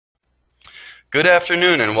Good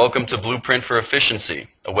afternoon and welcome to Blueprint for Efficiency,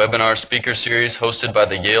 a webinar speaker series hosted by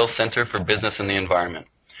the Yale Center for Business and the Environment.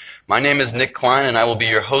 My name is Nick Klein and I will be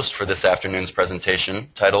your host for this afternoon's presentation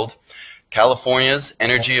titled California's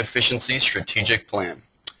Energy Efficiency Strategic Plan.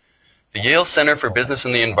 The Yale Center for Business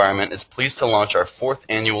and the Environment is pleased to launch our fourth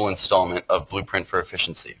annual installment of Blueprint for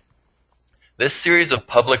Efficiency. This series of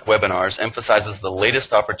public webinars emphasizes the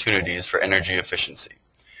latest opportunities for energy efficiency.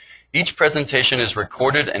 Each presentation is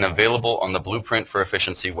recorded and available on the Blueprint for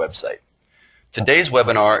Efficiency website. Today's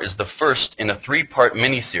webinar is the first in a three-part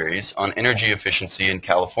mini-series on energy efficiency in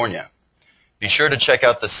California. Be sure to check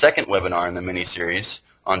out the second webinar in the mini-series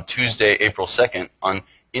on Tuesday, April 2nd on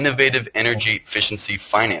Innovative Energy Efficiency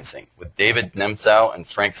Financing with David Nemcow and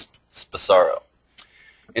Frank Spasaro.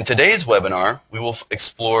 In today's webinar, we will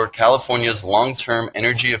explore California's long-term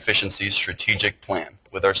energy efficiency strategic plan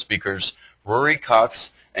with our speakers Rory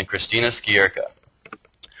Cox and Christina Skierka.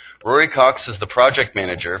 Rory Cox is the project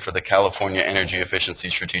manager for the California Energy Efficiency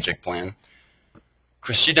Strategic Plan.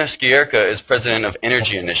 Christina Skierka is president of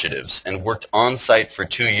Energy Initiatives and worked on-site for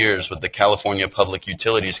 2 years with the California Public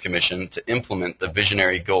Utilities Commission to implement the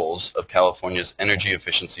visionary goals of California's Energy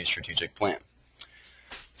Efficiency Strategic Plan.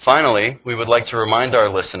 Finally, we would like to remind our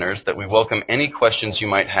listeners that we welcome any questions you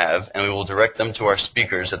might have and we will direct them to our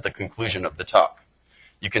speakers at the conclusion of the talk.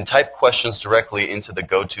 You can type questions directly into the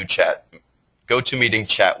GoToMeeting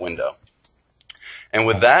chat window. And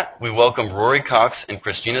with that, we welcome Rory Cox and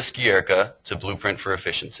Christina Skierka to Blueprint for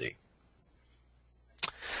Efficiency.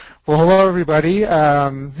 Well, hello everybody.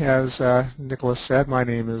 As Nicholas said, my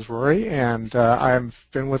name is Rory, and I've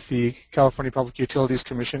been with the California Public Utilities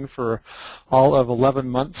Commission for all of 11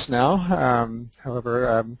 months now.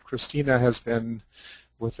 However, Christina has been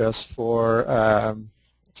with us for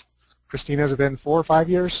Christina, has it been 4 or 5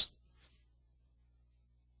 years?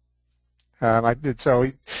 I did so.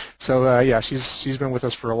 Yeah, she's been with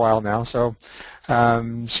us for a while now. So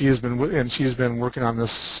she's been working on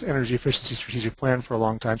this energy efficiency strategic plan for a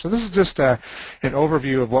long time. So this is just an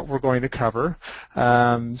overview of what we're going to cover,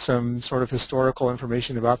 some sort of historical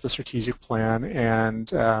information about the strategic plan, and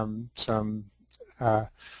some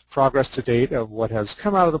progress to date of what has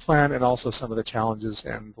come out of the plan, and also some of the challenges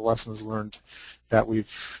and the lessons learned that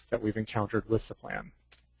we've encountered with the plan.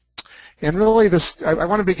 And really, I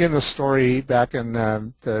want to begin the story back in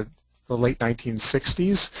the late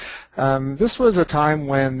 1960s. This was a time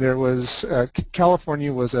when there was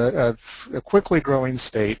California was a quickly growing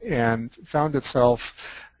state and found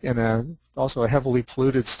itself in also a heavily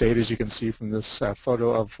polluted state, as you can see from this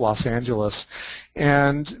photo of Los Angeles.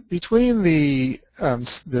 And between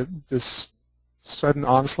this sudden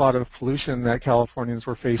onslaught of pollution that Californians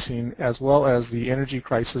were facing, as well as the energy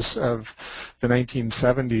crisis of the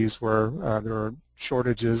 1970s, where there were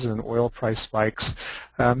shortages and oil price spikes,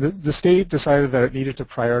 the state decided that it needed to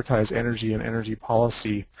prioritize energy and energy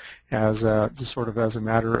policy as sort of as a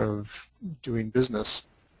matter of doing business.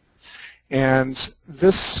 And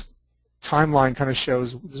this timeline kind of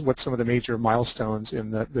shows what some of the major milestones in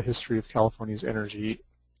the history of California's energy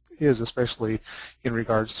is, especially in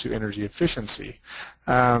regards to energy efficiency.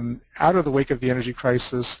 Out of the wake of the energy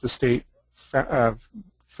crisis, the state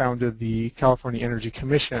founded the California Energy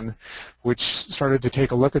Commission, which started to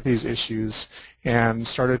take a look at these issues and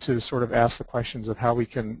started to sort of ask the questions of how we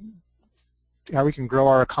can grow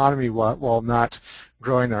our economy while not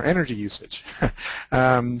growing our energy usage.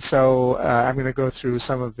 So I'm going to go through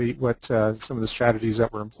some of the strategies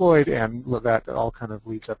that were employed, and that all kind of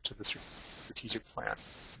leads up to the strategic plan.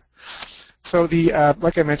 So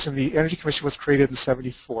like I mentioned, the Energy Commission was created in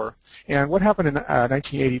 '74, and what happened in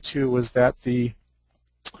 1982 was that the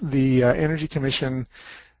Energy Commission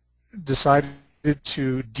decided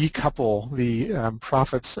to decouple the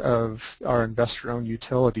profits of our investor-owned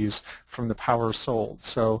utilities from the power sold.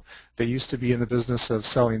 So they used to be in the business of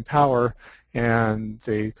selling power, and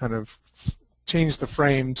they kind of changed the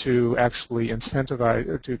frame to actually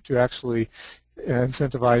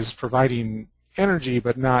incentivize providing energy,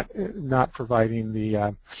 but not providing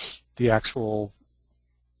the actual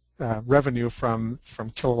revenue from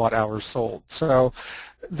kilowatt hours sold. So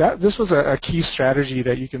this was a key strategy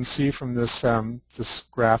that you can see from this this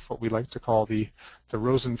graph, what we like to call the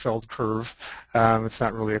Rosenfeld curve. It's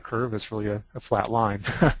not really a curve; it's really a flat line.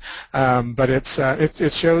 But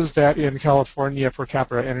it shows that in California, per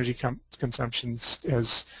capita energy consumption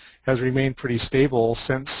has remained pretty stable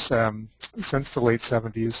since the late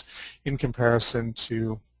 70s in comparison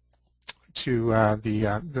to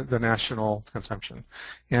the national consumption.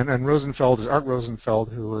 And Rosenfeld is Art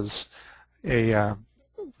Rosenfeld, who was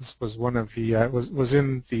was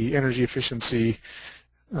in the energy efficiency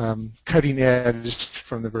cutting edge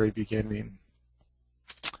from the very beginning.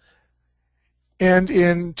 And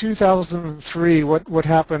in 2003, what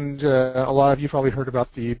happened, a lot of you probably heard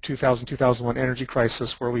about the 2000-2001 energy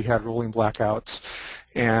crisis where we had rolling blackouts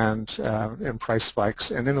and price spikes.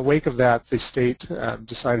 And in the wake of that, the state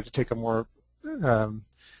decided to take a more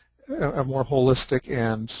holistic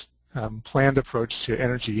and planned approach to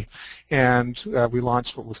energy, and we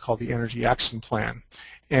launched what was called the Energy Action Plan.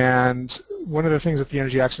 And one of the things that the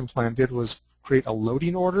Energy Action Plan did was create a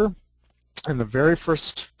loading order. And the very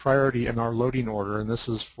first priority in our loading order, and this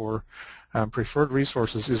is for preferred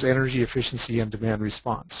resources, is energy efficiency and demand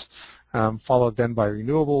response, followed then by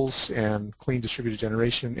renewables and clean distributed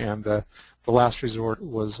generation, and the last resort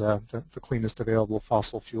was the cleanest available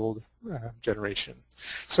fossil-fueled generation.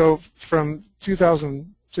 So from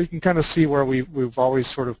 2000, so you can kind of see where we've always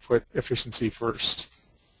sort of put efficiency first.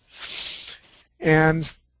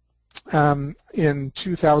 And in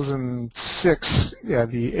 2006, yeah,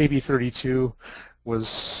 the AB 32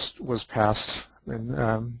 was passed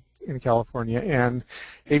in California, and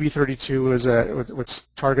AB 32 is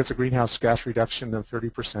which targets a greenhouse gas reduction of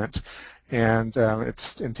 30%, and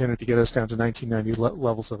it's intended to get us down to 1990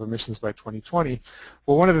 levels of emissions by 2020.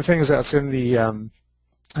 Well, one of the things that's in the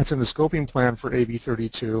scoping plan for AB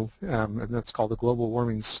 32, and that's called the Global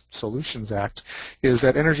Warming Solutions Act, is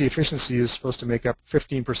that energy efficiency is supposed to make up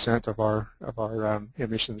 15% of our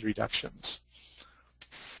emissions reductions.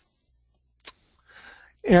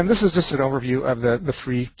 And this is just an overview of the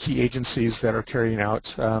three key agencies that are carrying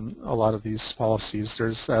out a lot of these policies.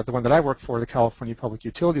 There's the one that I work for, the California Public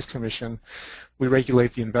Utilities Commission. We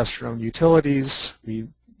regulate the investor-owned utilities. We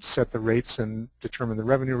set the rates and determine the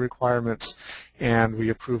revenue requirements, and we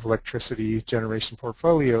approve electricity generation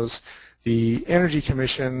portfolios. The Energy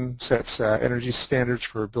Commission sets energy standards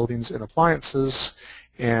for buildings and appliances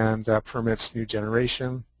and permits new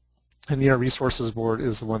generation. And the Air Resources Board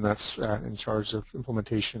is the one that's in charge of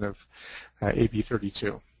implementation of AB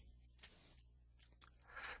 32.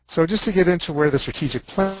 So just to get into where the strategic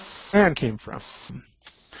plan came from.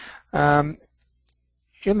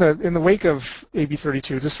 In the wake of AB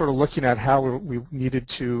 32, just sort of looking at how we needed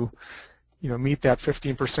to, meet that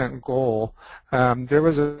 15% goal, there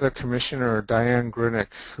was a commissioner, Diane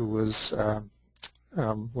Grunick, who was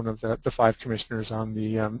one of the 5 commissioners on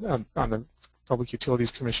the Public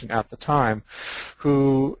Utilities Commission at the time,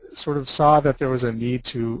 who sort of saw that there was a need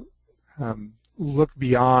to look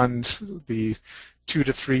beyond the 2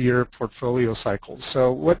 to 3 year portfolio cycles.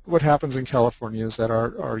 So what happens in California is that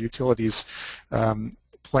our utilities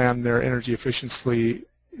plan their energy efficiency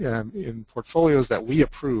in portfolios that we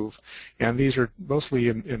approve, and these are mostly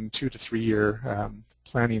in 2 to 3 year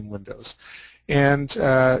planning windows. And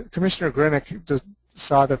Commissioner Grunick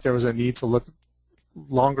saw that there was a need to look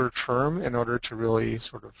longer term in order to really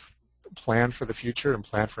sort of plan for the future and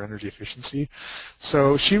plan for energy efficiency.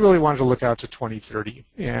 So she really wanted to look out to 2030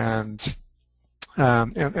 and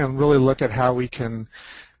really look at how we can,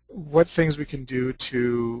 what things we can do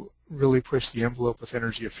to really push the envelope with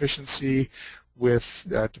energy efficiency, with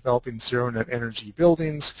developing zero net energy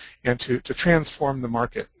buildings, and to transform the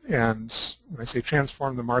market. And when I say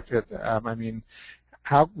transform the market, I mean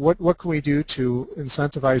what can we do to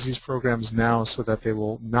incentivize these programs now so that they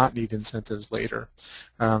will not need incentives later,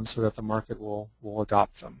 so that the market will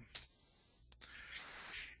adopt them.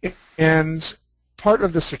 And part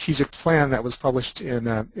of the strategic plan that was published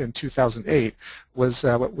in 2008 was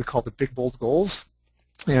what we call the Big Bold Goals.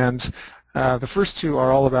 And the first 2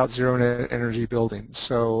 are all about zero net energy buildings.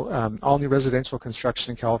 So all new residential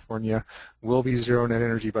construction in California will be zero net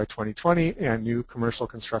energy by 2020, and new commercial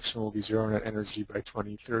construction will be zero net energy by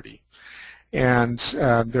 2030. And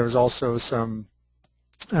there's also some,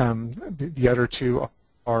 the other 2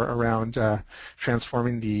 are around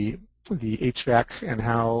transforming the HVAC and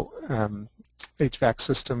how HVAC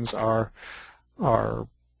systems are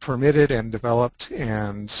permitted and developed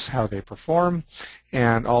and how they perform,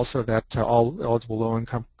 and also that all eligible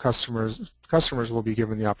low-income customers will be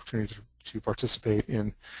given the opportunity to participate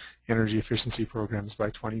in energy efficiency programs by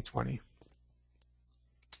 2020.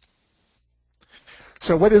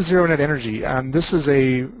 So what is zero net energy? This is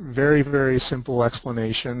a very, very simple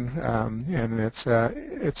explanation, and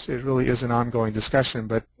it really is an ongoing discussion,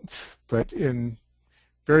 but in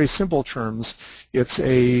very simple terms, it's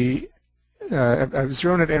a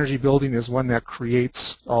zero net energy building is one that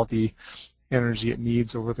creates all the energy it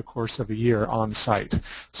needs over the course of a year on site.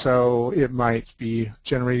 So it might be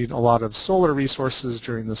generating a lot of solar resources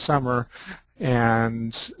during the summer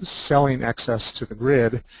and selling excess to the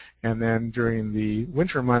grid, and then during the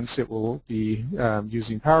winter months it will be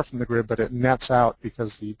using power from the grid, but it nets out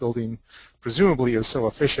because the building presumably is so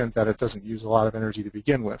efficient that it doesn't use a lot of energy to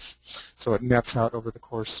begin with. So it nets out over the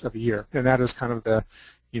course of a year, and that is kind of the,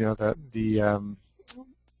 you know, the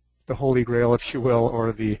holy grail, if you will,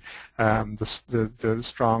 or the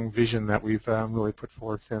strong vision that we've really put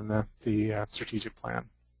forth in the strategic plan.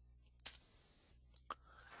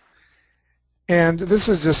 And this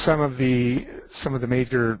is just some of the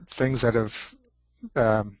major things that have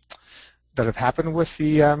happened with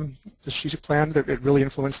the strategic plan. That it really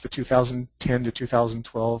influenced the 2010 to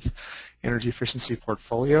 2012 energy efficiency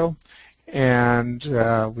portfolio. And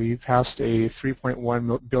we passed a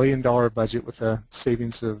 $3.1 billion budget with a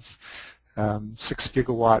savings of 6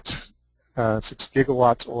 gigawatts,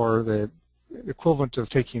 or the equivalent of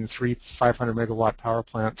taking 3 500 megawatt power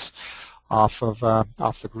plants off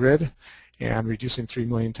the grid and reducing 3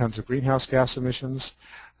 million tons of greenhouse gas emissions.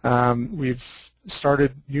 We've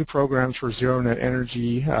started new programs for zero net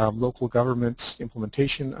energy, local government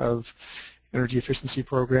implementation of energy efficiency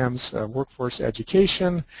programs, workforce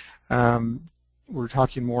education. We're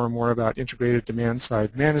talking more and more about integrated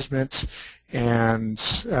demand-side management, and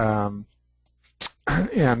you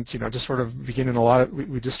know, just sort of beginning a lot of,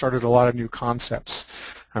 we just started a lot of new concepts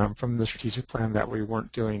from the strategic plan that we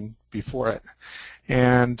weren't doing before it.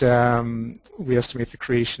 And we estimate the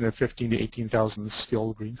creation of 15,000 to 18,000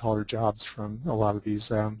 skilled green-collar jobs from a lot of these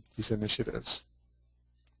initiatives.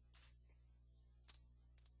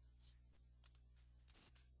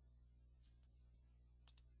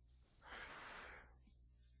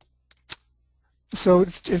 So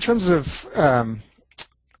in terms of,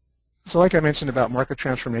 so like I mentioned about market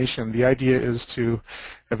transformation, the idea is to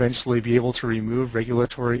eventually be able to remove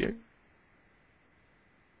regulatory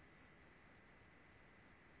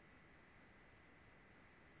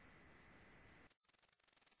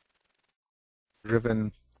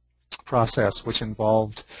driven process, which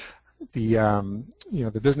involved the you know,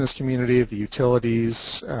 the business community, the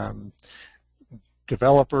utilities,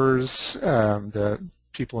 developers, the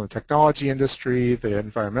people in the technology industry, the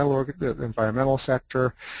environmental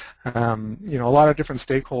sector. You know, a lot of different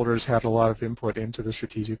stakeholders had a lot of input into the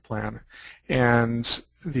strategic plan, and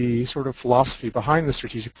the sort of philosophy behind the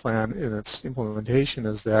strategic plan in its implementation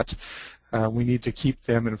is that we need to keep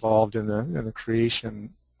them involved in the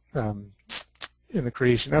creation. In the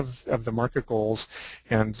creation of the market goals,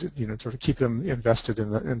 and you know, sort of keep them invested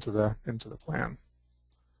in into the plan.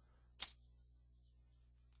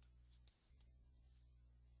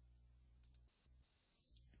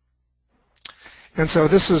 And so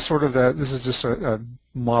this is sort of this is just a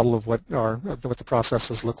model of what the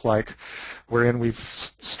processes look like, wherein we've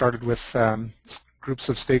started with groups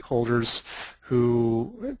of stakeholders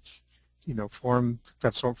who, you know,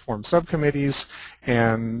 have formed subcommittees,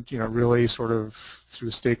 and you know, really sort of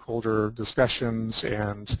through stakeholder discussions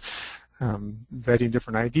and vetting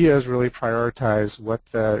different ideas, really prioritize what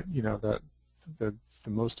the, you know, the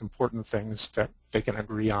most important things that they can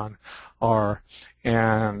agree on are,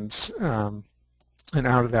 and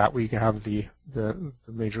out of that we have the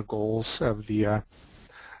major goals of the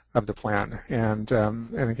plan, and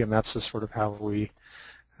again, that's just sort of how we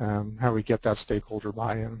get that stakeholder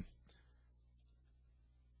buy-in.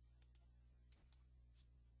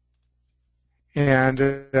 And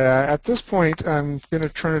at this point, I'm going to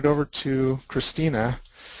turn it over to Christina,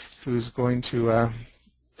 who's going to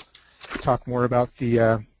talk more about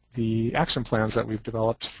the action plans that we've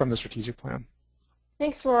developed from the strategic plan.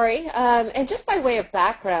 Thanks, Rory. And just by way of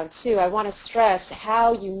background, too, I want to stress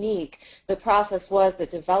how unique the process was that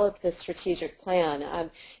developed this strategic plan.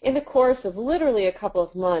 In the course of literally a couple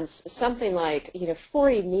of months, something like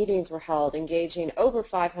 40 meetings were held, engaging over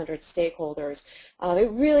 500 stakeholders. It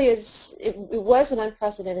really is. It was an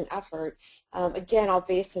unprecedented effort. Again, all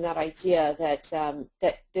based on that idea that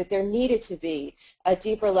that there needed to be a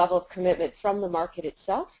deeper level of commitment from the market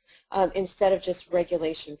itself, instead of just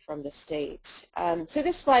regulation from the state. So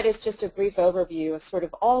this slide is just a brief overview of sort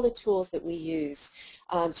of all the tools that we use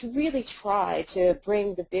to really try to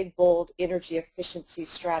bring the big, bold energy efficiency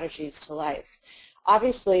strategies to life.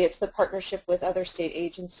 Obviously, it's the partnership with other state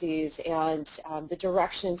agencies and the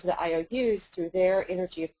direction to the IOUs through their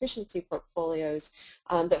energy efficiency portfolios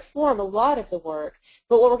that form a lot of the work.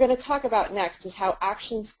 But what we're going to talk about next is how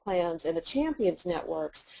actions plans and the champions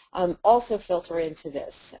networks also filter into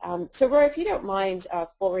this. So Roy, if you don't mind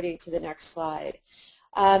forwarding to the next slide.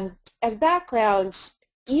 As background,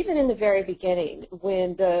 even in the very beginning,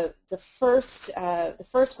 when the first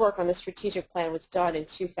work on the strategic plan was done in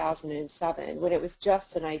 2007, when it was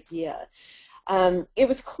just an idea, it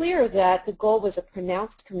was clear that the goal was a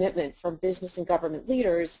pronounced commitment from business and government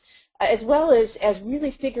leaders, as well as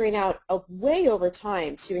really figuring out a way over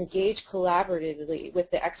time to engage collaboratively with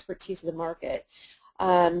the expertise of the market.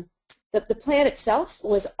 The plan itself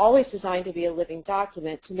was always designed to be a living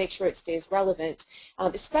document to make sure it stays relevant,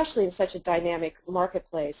 especially in such a dynamic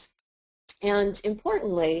marketplace. And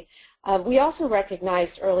importantly, we also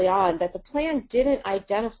recognized early on that the plan didn't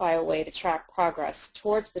identify a way to track progress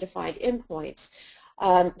towards the defined endpoints.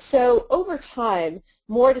 So over time,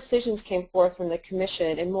 more decisions came forth from the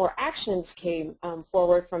Commission and more actions came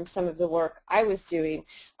forward from some of the work I was doing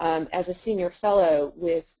as a senior fellow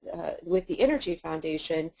with the Energy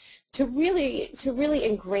Foundation to really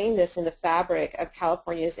ingrain this in the fabric of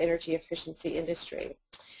California's energy efficiency industry.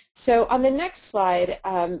 So on the next slide,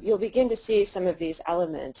 you'll begin to see some of these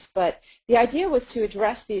elements, but the idea was to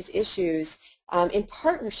address these issues in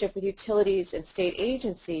partnership with utilities and state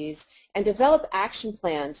agencies and develop action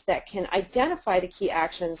plans that can identify the key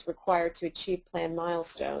actions required to achieve plan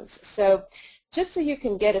milestones. So just so you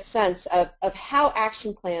can get a sense of how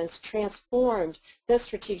action plans transformed the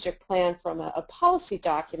strategic plan from a policy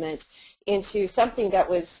document into something that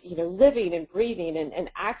was, living and breathing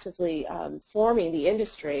and actively forming the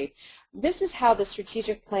industry. This is how the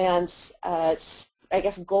strategic plans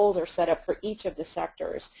goals are set up for each of the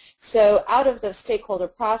sectors. So out of the stakeholder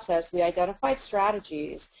process, we identified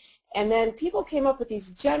strategies, and then people came up with these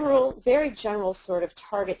very general sort of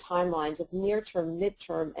target timelines of near-term,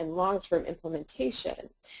 mid-term, and long-term implementation.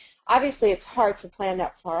 Obviously, it's hard to plan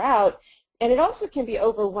that far out, and it also can be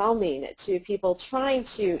overwhelming to people trying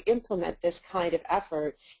to implement this kind of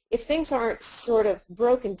effort if things aren't sort of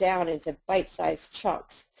broken down into bite-sized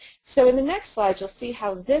chunks. So in the next slide, you'll see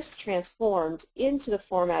how this transformed into the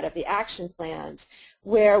format of the action plans,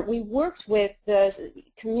 where we worked with the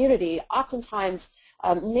community, oftentimes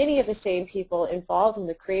many of the same people involved in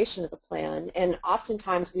the creation of the plan, and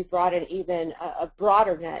oftentimes we brought in even a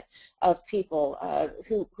broader net of people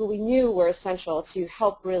who we knew were essential to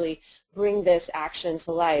help really bring this action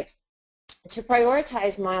to life, to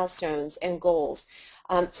prioritize milestones and goals,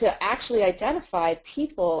 to actually identify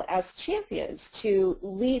people as champions to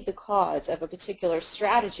lead the cause of a particular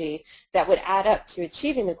strategy that would add up to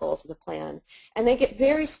achieving the goals of the plan, and then get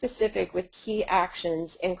very specific with key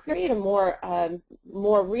actions and create a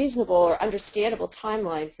more reasonable or understandable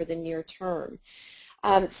timeline for the near term.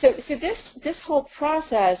 So this whole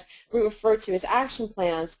process we refer to as action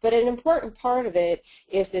plans, but an important part of it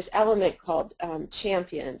is this element called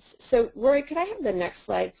champions. So Rory, could I have the next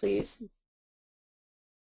slide, please?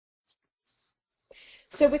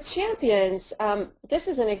 So with champions, this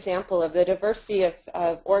is an example of the diversity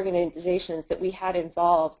of organizations that we had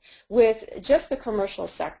involved with just the commercial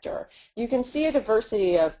sector. You can see a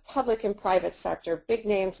diversity of public and private sector, big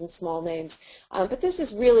names and small names, but this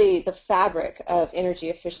is really the fabric of energy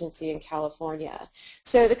efficiency in California.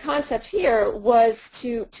 So the concept here was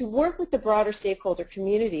to work with the broader stakeholder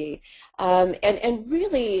community and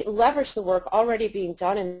really leverage the work already being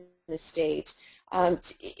done in the state, and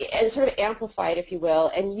sort of amplify it, if you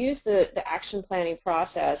will, and use the action planning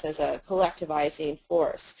process as a collectivizing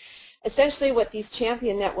force. Essentially what these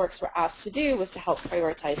champion networks were asked to do was to help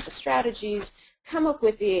prioritize the strategies, come up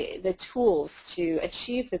with the tools to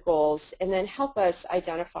achieve the goals, and then help us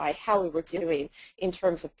identify how we were doing in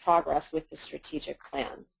terms of progress with the strategic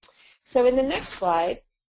plan. So in the next slide,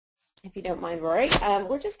 if you don't mind, Rory,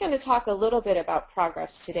 we're just going to talk a little bit about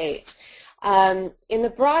progress to date. In the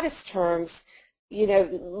broadest terms,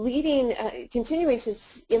 continuing to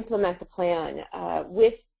implement the plan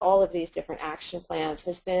with all of these different action plans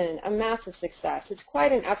has been a massive success. It's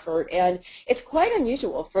quite an effort, and it's quite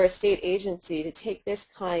unusual for a state agency to take this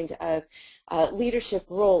kind of leadership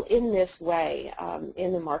role in this way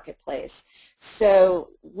in the marketplace. So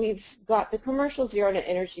we've got the commercial zero net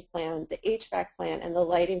energy plan, the HVAC plan, and the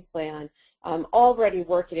lighting plan already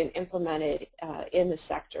working and implemented in the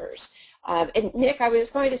sectors. And Nick, I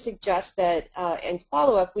was going to suggest that in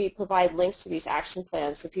follow-up we provide links to these action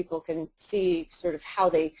plans so people can see sort of how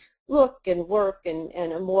they look and work and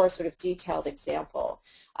a more sort of detailed example.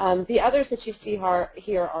 The others that you see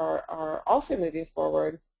here are also moving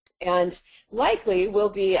forward, and likely will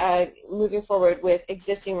be moving forward with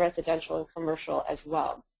existing residential and commercial as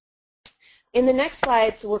well. In the next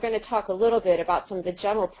slides, we're going to talk a little bit about some of the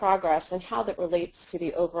general progress and how that relates to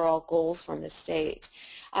the overall goals from the state.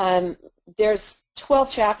 There's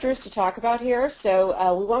 12 chapters to talk about here,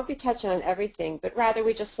 so we won't be touching on everything, but rather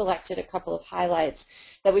we just selected a couple of highlights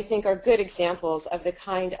that we think are good examples of the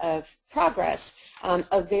kind of progress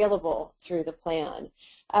available through the plan.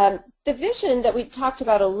 The vision that we talked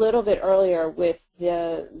about a little bit earlier with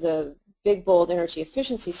the big, bold energy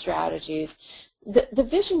efficiency strategies, the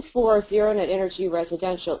vision for zero net energy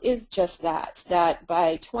residential is just that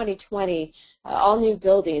by 2020, all new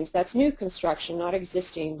buildings, that's new construction, not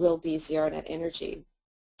existing, will be zero net energy.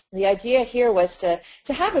 The idea here was to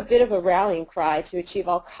have a bit of a rallying cry to achieve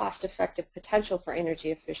all cost-effective potential for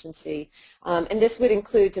energy efficiency. And this would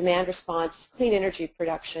include demand response, clean energy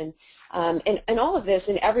production, and all of this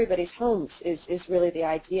in everybody's homes is really the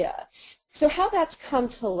idea. So how that's come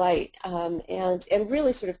to light and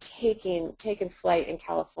really sort of taken flight in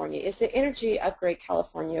California is the Energy Upgrade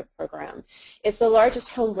California program. It's the largest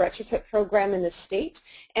home retrofit program in the state,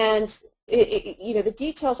 and you know, the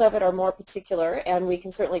details of it are more particular, and we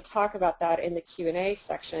can certainly talk about that in the Q&A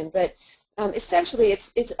section. But essentially,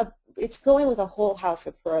 it's going with a whole house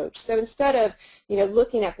approach. So instead of, you know,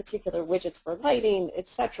 looking at particular widgets for lighting,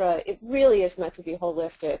 etc., it really is meant to be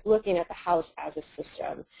holistic, looking at the house as a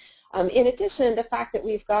system. In addition, the fact that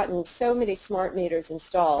we've gotten so many smart meters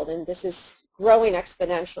installed, and this is growing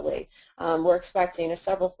exponentially, we're expecting a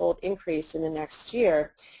several-fold increase in the next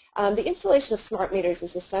year. The installation of smart meters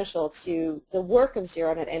is essential to the work of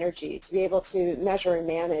zero net energy, to be able to measure and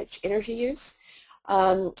manage energy use.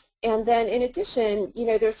 And then in addition, you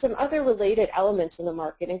know, there's some other related elements in the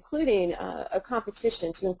market, including a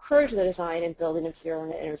competition to encourage the design and building of zero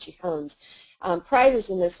net energy homes. Prizes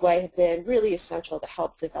in this way have been really essential to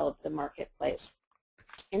help develop the marketplace.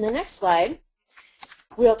 In the next slide,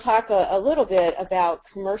 we'll talk a little bit about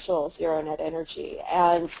commercial zero net energy.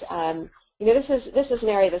 And you know, this is an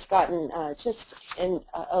area that's gotten just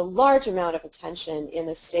a large amount of attention in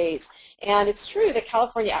the state. And it's true that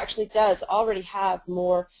California actually does already have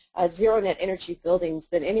more zero net energy buildings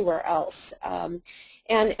than anywhere else.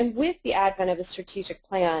 And with the advent of the strategic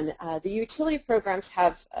plan, the utility programs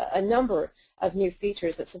have a number of new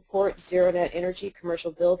features that support zero net energy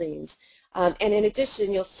commercial buildings. And in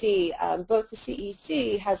addition, you'll see both the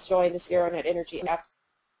CEC has joined the zero net energy effort.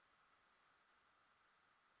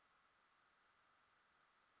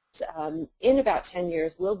 In about 10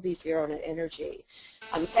 years will be zero net energy.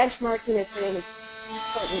 Benchmarking has been an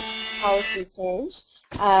important policy change,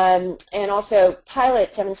 and also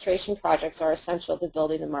pilot demonstration projects are essential to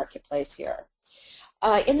building the marketplace here.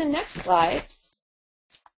 In the next slide,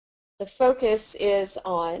 the focus is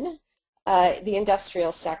on the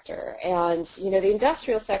industrial sector. And you know, the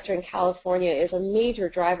industrial sector in California is a major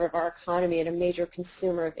driver of our economy and a major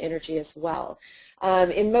consumer of energy as well.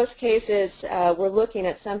 In most cases, we're looking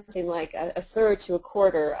at something like a third to a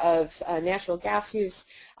quarter of natural gas use,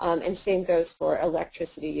 and same goes for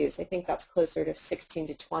electricity use. I think that's closer to 16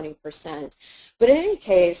 to 20%. But in any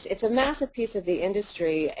case, it's a massive piece of the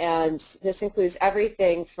industry, and this includes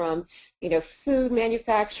everything from, you know, food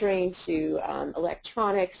manufacturing to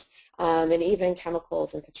electronics, and even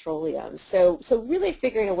chemicals and petroleum. So really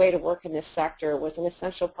figuring a way to work in this sector was an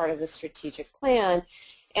essential part of the strategic plan.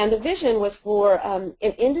 And the vision was for an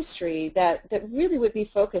industry that really would be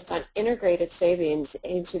focused on integrated savings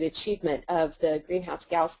into the achievement of the greenhouse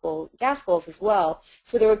gas goals as well.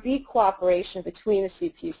 So there would be cooperation between the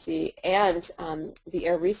CPUC and the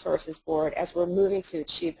Air Resources Board as we're moving to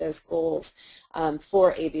achieve those goals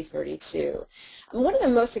for AB 32. One of the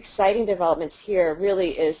most exciting developments here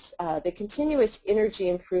really is the Continuous Energy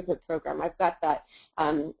Improvement Program. I've got that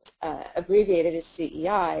abbreviated as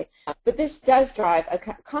CEI, but this does drive a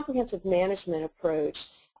comprehensive management approach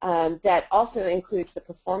that also includes the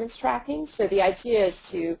performance tracking. So the idea is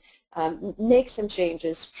to make some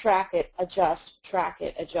changes, track it, adjust, track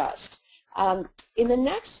it, adjust. In the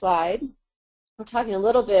next slide, I'm talking a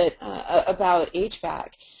little bit about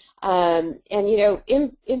HVAC. And you know,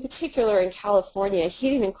 in particular in California,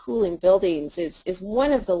 heating and cooling buildings is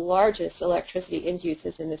one of the largest electricity end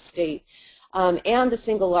uses in the state, and the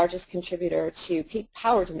single largest contributor to peak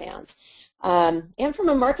power demand. And from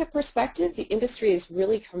a market perspective, the industry is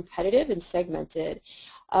really competitive and segmented.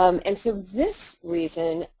 And so this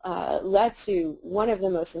reason led to one of the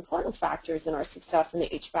most important factors in our success in the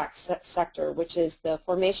HVAC sector, which is the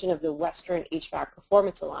formation of the Western HVAC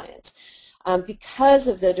Performance Alliance. Because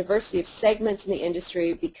of the diversity of segments in the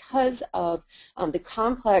industry, because of the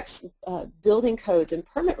complex building codes and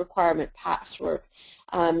permit requirement patchwork,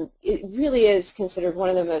 it really is considered one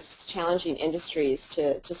of the most challenging industries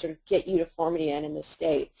to sort of get uniformity in the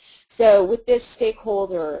state. So with this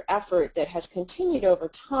stakeholder effort that has continued over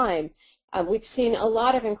time, we've seen a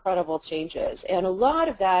lot of incredible changes, and a lot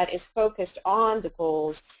of that is focused on the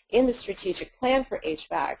goals in the strategic plan for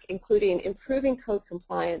HVAC, including improving code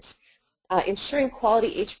compliance, ensuring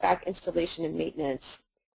quality HVAC installation and maintenance,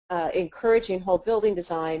 encouraging whole building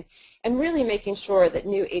design, and really making sure that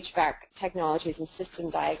new HVAC technologies and system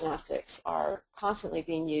diagnostics are constantly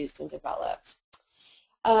being used and developed.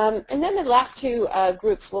 And then the last two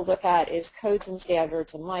groups we'll look at is codes and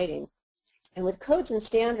standards and lighting. And with codes and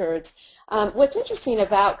standards, what's interesting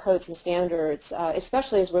about codes and standards,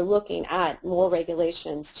 especially as we're looking at more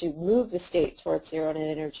regulations to move the state towards zero net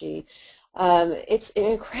energy, it's an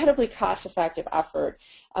incredibly cost-effective effort.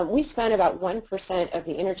 We spend about 1% of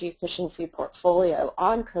the energy efficiency portfolio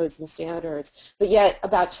on codes and standards, but yet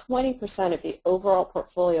about 20% of the overall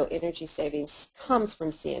portfolio energy savings comes from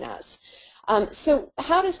CNS. So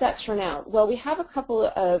how does that turn out? Well, we have a couple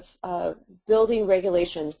of building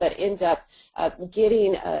regulations that end up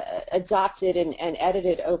getting adopted and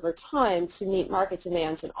edited over time to meet market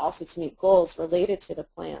demands and also to meet goals related to the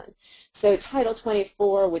plan. So Title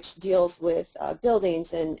 24, which deals with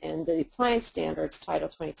buildings, and the appliance standards, Title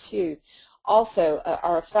 22, also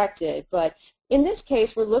are affected. But in this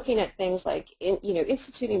case, we're looking at things like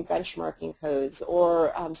instituting benchmarking codes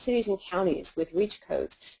or cities and counties with REACH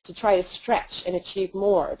codes to try to stretch and achieve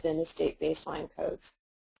more than the state baseline codes.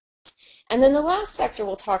 And then the last sector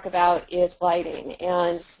we'll talk about is lighting.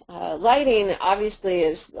 And lighting obviously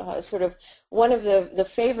is sort of one of the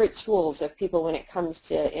favorite tools of people when it comes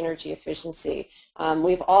to energy efficiency.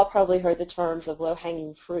 We've all probably heard the terms of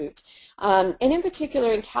low-hanging fruit. And in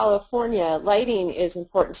particular in California, lighting is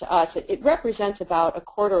important to us. It represents about a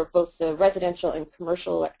quarter of both the residential and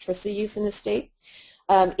commercial electricity use in the state.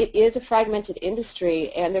 It is a fragmented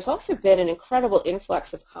industry, and there's also been an incredible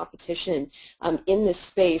influx of competition in this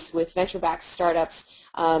space with venture-backed startups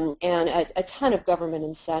and a ton of government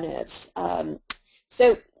incentives.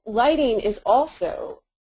 So lighting is also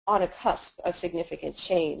on a cusp of significant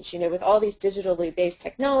change. With all these digitally based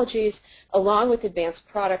technologies, along with advanced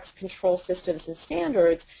products, control systems, and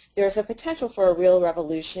standards, there's a potential for a real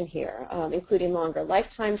revolution here, including longer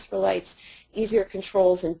lifetimes for lights, easier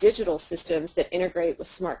controls, and digital systems that integrate with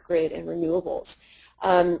smart grid and renewables.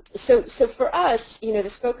 So for us,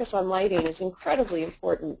 this focus on lighting is incredibly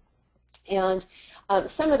important. And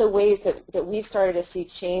some of the ways that we've started to see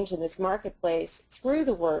change in this marketplace through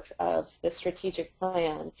the work of the strategic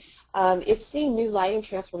plan is seeing new lighting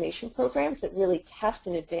transformation programs that really test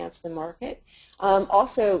and advance the market.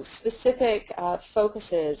 Also specific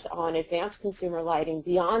focuses on advanced consumer lighting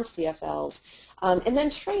beyond CFLs, and then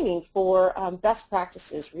training for best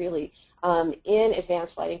practices really in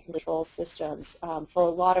advanced lighting control systems for a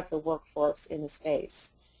lot of the workforce in the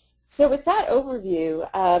space. So with that overview,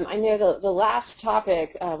 I know the last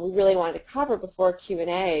topic we really wanted to cover before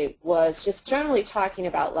Q&A was just generally talking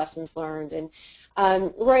about lessons learned. And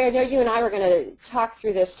Roy, I know you and I were going to talk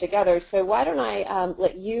through this together, so why don't I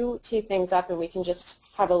let you tee things up and we can just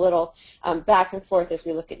have a little back and forth as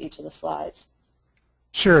we look at each of the slides.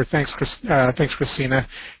 Sure. Thanks, Christina.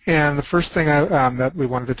 And the first thing that we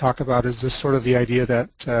wanted to talk about is this sort of the idea that,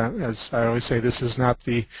 as I always say, this is not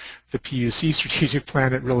the PUC strategic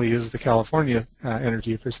plan. It really is the California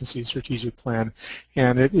Energy Efficiency Strategic Plan,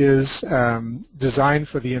 and it is designed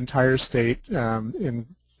for the entire state. That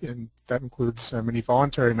includes many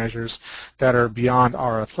voluntary measures that are beyond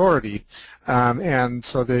our authority, and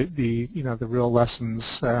so the real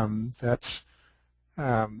lessons that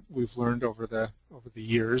we've learned over the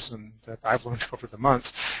years, and that I've learned over the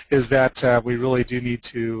months, is that we really do need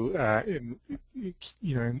to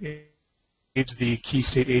engage the key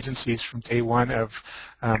state agencies from day one of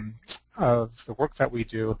the work that we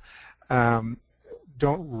do. Don't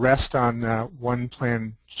rest on one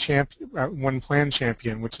plan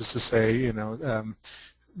champion, which is to say,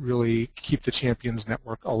 really keep the champions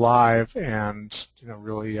network alive, and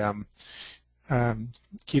really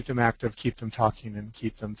keep them active, keep them talking, and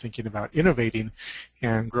keep them thinking about innovating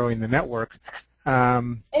and growing the network.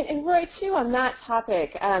 And Roy, too, on that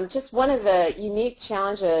topic, just one of the unique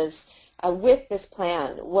challenges with this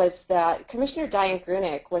plan was that Commissioner Diane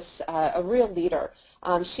Grueneich was a real leader.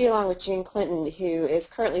 She, along with Jean Clinton, who is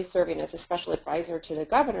currently serving as a special advisor to the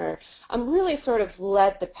governor, really sort of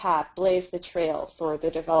led the path, blazed the trail for the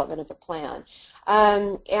development of the plan.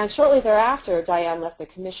 And shortly thereafter, Diane left the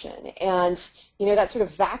commission. And, that sort of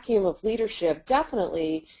vacuum of leadership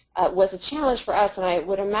definitely was a challenge for us, and I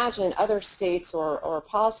would imagine other states or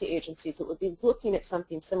policy agencies that would be looking at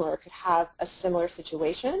something similar could have a similar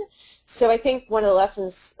situation. So I think one of the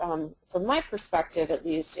lessons, from my perspective at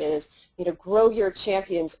least, is, grow your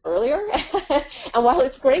champions earlier. And while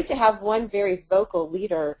it's great to have one very vocal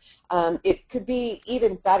leader, it could be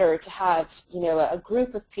even better to have, a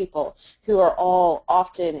group of people who are all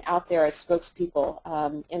often out there as spokespeople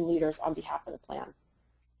and leaders on behalf of the plan.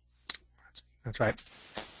 That's right.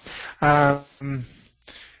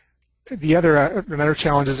 Another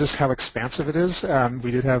challenge is just how expansive it is.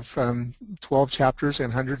 We did have 12 chapters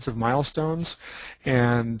and hundreds of milestones,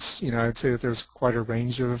 and I'd say that there's quite a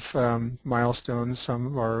range of milestones.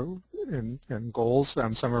 Some are and goals.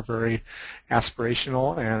 Some are very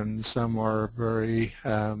aspirational, and some are very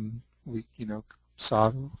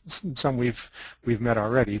some we've met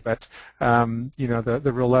already. But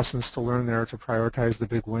the real lessons to learn there are to prioritize the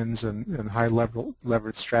big wins and high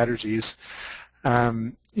leverage strategies.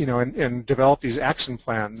 And develop these action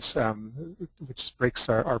plans, which breaks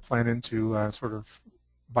our plan into sort of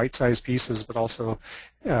bite-sized pieces, but also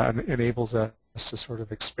enables us to sort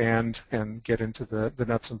of expand and get into the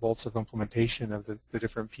nuts and bolts of implementation of the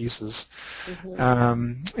different pieces.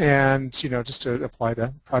 Mm-hmm. And just to apply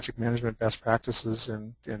the project management best practices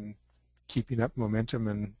and keeping up momentum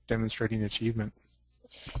and demonstrating achievement.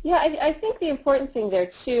 Yeah, I think the important thing there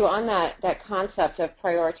too on that concept of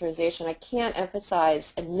prioritization, I can't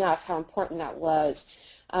emphasize enough how important that was.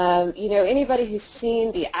 Anybody who's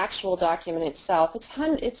seen the actual document itself,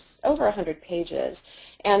 it's over 100 pages.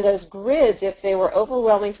 And those grids, if they were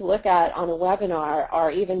overwhelming to look at on a webinar,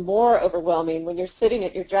 are even more overwhelming when you're sitting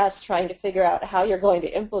at your desk trying to figure out how you're going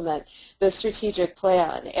to implement the strategic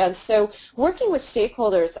plan. And so working with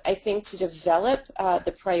stakeholders, I think, to develop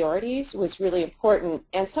the priorities was really important.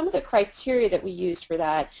 And some of the criteria that we used for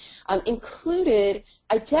that included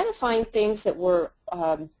identifying things that were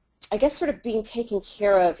I guess sort of being taken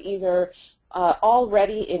care of either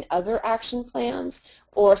already in other action plans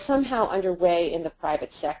or somehow underway in the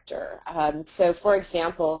private sector. So, for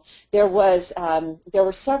example, there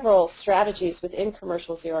were several strategies within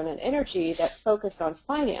commercial zero net energy that focused on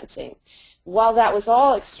financing. While that was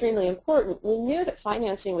all extremely important, we knew that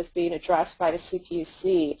financing was being addressed by the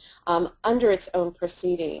CPUC under its own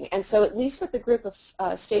proceeding. And so at least with the group of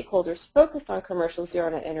stakeholders focused on commercial zero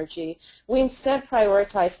net energy, we instead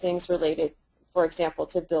prioritized things related, for example,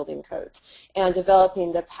 to building codes and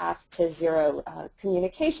developing the Path to Zero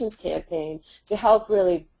communications campaign to help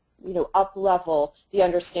really up-level the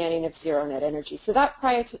understanding of zero net energy. So that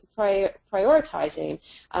prioritizing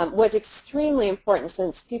was extremely important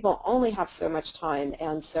since people only have so much time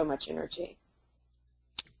and so much energy.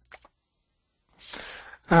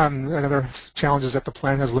 Another challenge is that the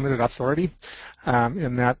plan has limited authority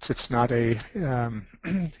in that it's not an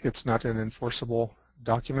enforceable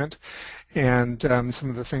document, and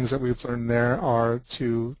some of the things that we've learned there are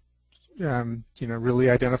to really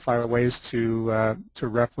identify ways to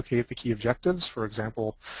replicate the key objectives. For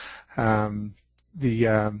example, the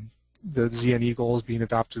ZNE goals being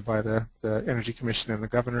adopted by the Energy Commission and the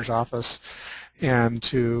Governor's Office, and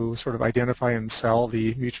to sort of identify and sell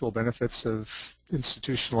the mutual benefits of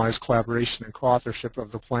institutionalized collaboration and co-authorship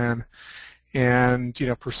of the plan, and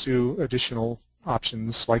pursue additional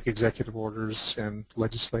options like executive orders and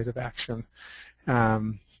legislative action.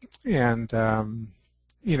 Having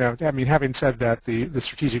said that, the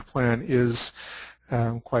strategic plan is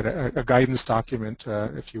quite a guidance document,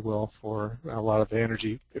 if you will, for a lot of the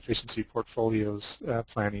energy efficiency portfolios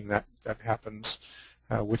planning that happens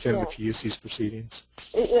within the PUC's proceedings.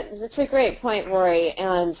 That's a great point, Rory,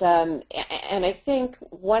 and I think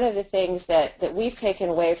one of the things that we've taken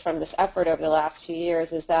away from this effort over the last few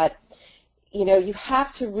years is that you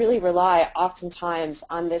have to really rely oftentimes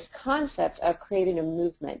on this concept of creating a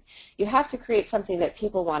movement. You have to create something that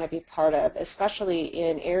people want to be part of, especially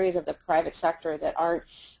in areas of the private sector that aren't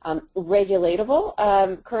regulatable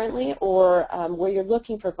currently, or where you're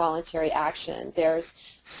looking for voluntary action. There's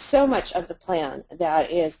so much of the plan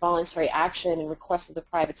that is voluntary action and requests of the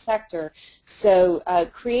private sector. So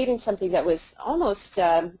creating something that was almost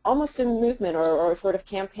a movement or sort of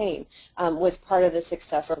campaign was part of the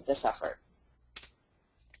success of this effort.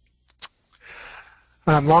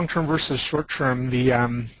 Long-term versus short-term,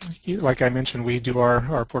 like I mentioned, we do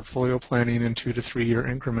our portfolio planning in 2 to 3 year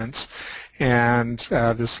increments, and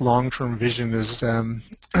this long-term vision is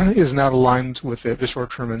not aligned with the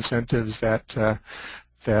short-term incentives that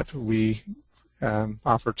we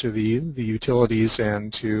offer to the utilities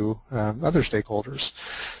and to other stakeholders.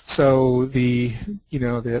 So the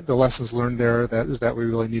lessons learned there is that we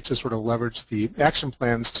really need to sort of leverage the action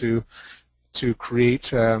plans to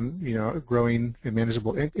create growing and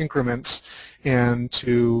manageable increments, and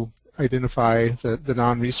to identify the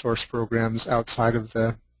non-resource programs outside of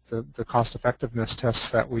the cost effectiveness tests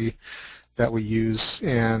that we use,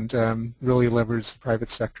 and really leverage the private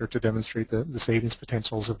sector to demonstrate the savings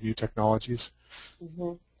potentials of new technologies.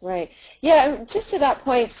 Mm-hmm. Right. Yeah, and just to that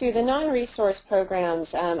point, too, the non-resource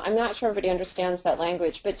programs, I'm not sure everybody understands that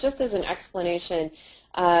language, but just as an explanation,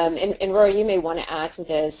 and Rory, you may want to add to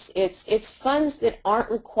this, it's funds that aren't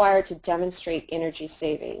required to demonstrate energy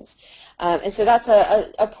savings. And so that's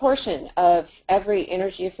a portion of every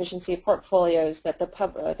energy efficiency portfolios that the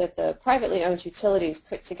privately owned utilities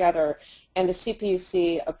put together and the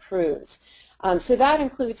CPUC approves. So that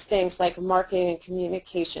includes things like marketing and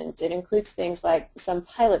communications. It includes things like some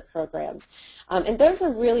pilot programs. And those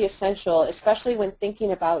are really essential, especially when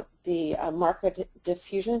thinking about the market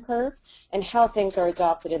diffusion curve and how things are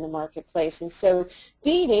adopted in the marketplace. And so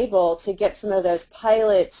being able to get some of those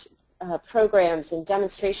pilot programs and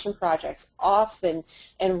demonstration projects off and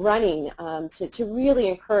running to really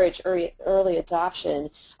encourage early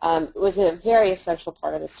adoption was a very essential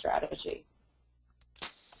part of the strategy.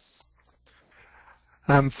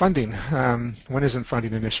 Funding. When isn't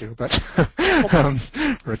funding an issue, but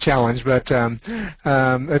or a challenge? But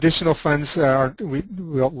additional funds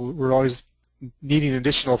we're always needing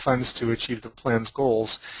additional funds to achieve the plan's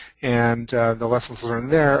goals, and the lessons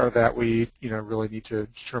learned there are that we really need to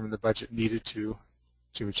determine the budget needed to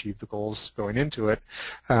achieve the goals going into it.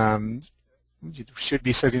 You should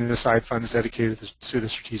be setting aside funds dedicated to the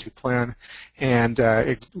strategic plan, and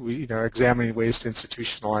examining ways to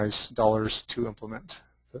institutionalize dollars to implement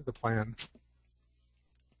the plan.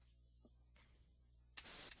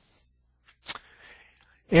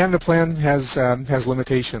 And the plan has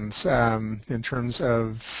limitations in terms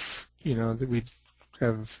of that we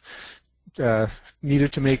have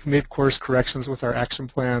needed to make mid-course corrections with our action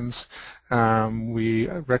plans. We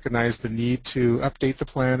recognize the need to update the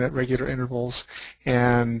plan at regular intervals,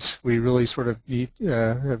 and we really sort of need we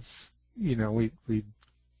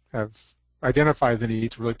have identified the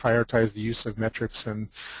need to really prioritize the use of metrics and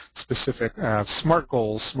specific SMART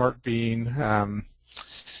goals. SMART being I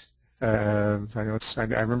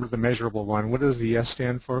remember the measurable one. What does the S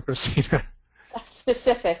stand for, Christina?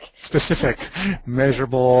 Specific. Specific,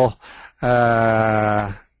 measurable,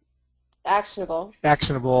 actionable,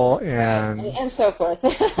 and so forth.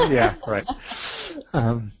 Yeah, right.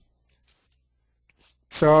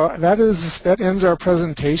 So that ends our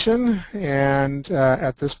presentation, and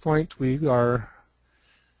at this point we are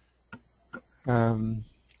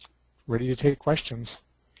ready to take questions.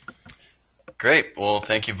 Great. Well,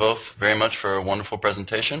 thank you both very much for a wonderful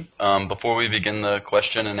presentation. Before we begin the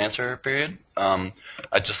question and answer period,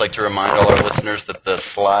 I'd just like to remind all our listeners that the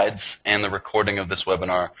slides and the recording of this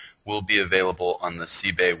webinar will be available on the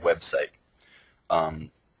CBAY website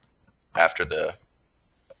after the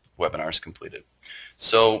webinar is completed.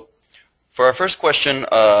 So for our first question,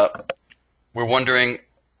 we're wondering,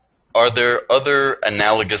 are there other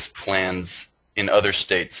analogous plans in other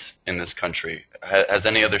states in this country? Has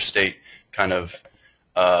any other state kind of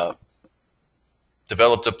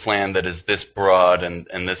developed a plan that is this broad and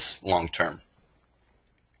this long term?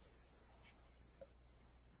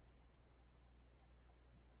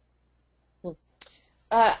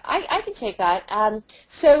 I can take that.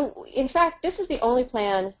 So in fact, this is the only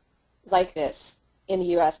plan like this in the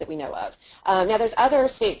U.S. that we know of. Now there's other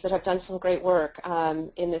states that have done some great work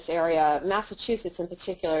in this area. Massachusetts in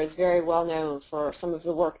particular is very well known for some of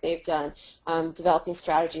the work they've done developing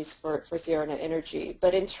strategies for zero net energy.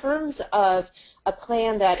 But in terms of a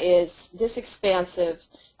plan that is this expansive,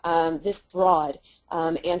 this broad,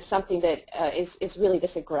 and something that is really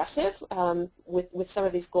this aggressive with some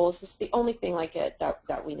of these goals, this is the only thing like it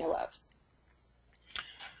that we know of.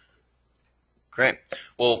 Great.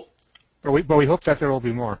 Well, But we hope that there will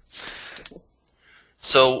be more.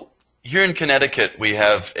 so here in Connecticut, we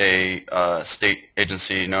have a state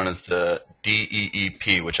agency known as the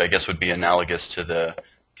DEEP, which I guess would be analogous to the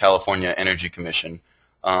California Energy Commission.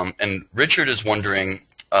 And Richard is wondering,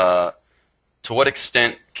 to what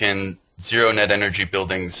extent can zero net energy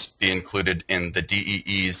buildings be included in the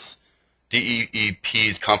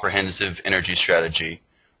DEEP's comprehensive energy strategy?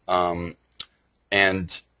 And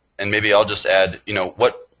maybe I'll just add,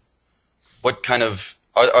 what kind of,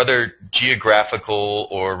 are there geographical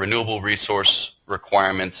or renewable resource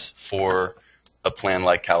requirements for a plan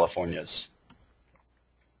like California's?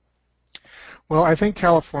 Well, I think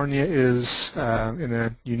California is in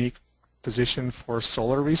a unique position for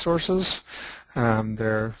solar resources.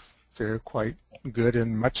 They're quite good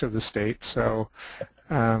in much of the state, so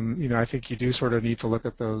I think you do sort of need to look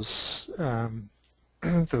at those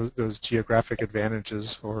those geographic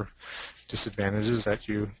advantages or disadvantages that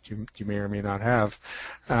you may or may not have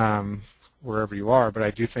wherever you are. But I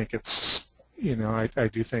do think it's I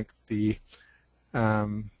do think the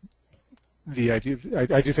the idea,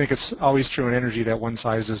 I do think it's always true in energy that one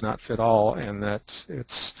size does not fit all, and that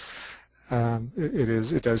it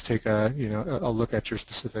does take a look at your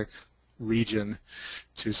specific region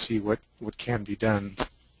to see what can be done.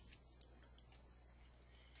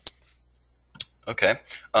 Okay.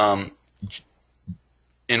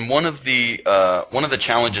 In one of the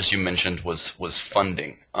challenges you mentioned was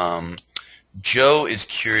funding. Joe is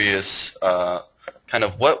curious, kind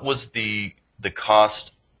of what was the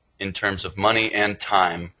cost in terms of money and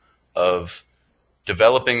time of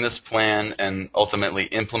developing this plan and ultimately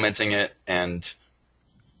implementing it and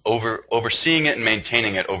overseeing it and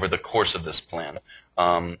maintaining it over the course of this plan.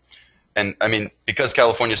 And I mean, because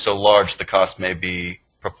California is so large, the cost may be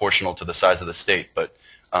proportional to the size of the state, but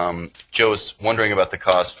Joe is wondering about the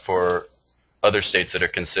cost for other states that are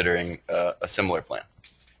considering a similar plan.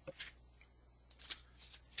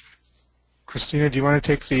 Christina, do you want to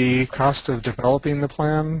take the cost of developing the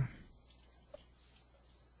plan?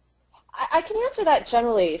 I can answer that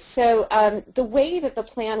generally. So the way that the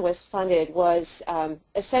plan was funded was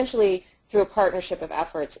essentially through a partnership of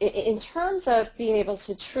efforts. In terms of being able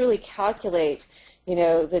to truly calculate,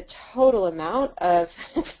 the total amount of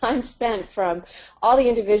time spent from all the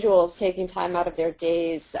individuals taking time out of their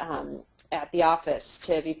days at the office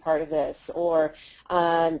to be part of this, or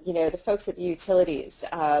the folks at the utilities,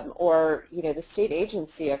 or the state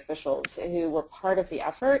agency officials who were part of the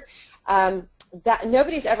effort. That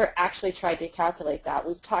nobody's ever actually tried to calculate that.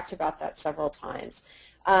 We've talked about that several times,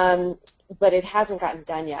 but it hasn't gotten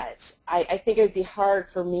done yet. I think it would be hard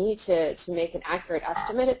for me to make an accurate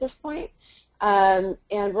estimate at this point. And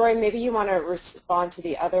Roy, maybe you want to respond to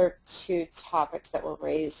the other two topics that were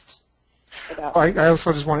raised. I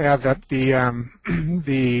also just want to add that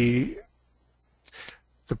the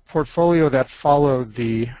portfolio that followed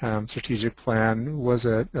the strategic plan was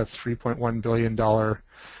a $3.1 billion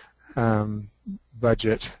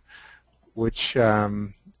budget, which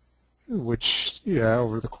over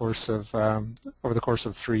the course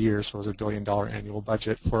of 3 years was $1 billion annual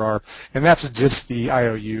budget for and that's just the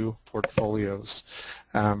IOU portfolios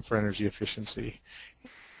for energy efficiency,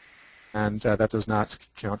 and that does not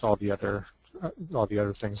count all the other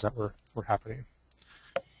things that were happening.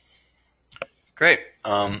 Great.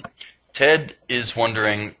 Ted is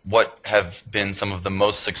wondering what have been some of the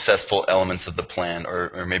most successful elements of the plan,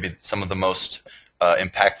 or maybe some of the most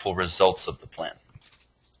impactful results of the plan.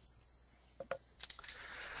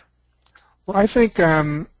 Well, I think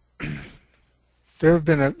there have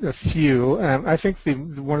been a few. I think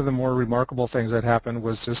one of the more remarkable things that happened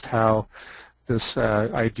was just how this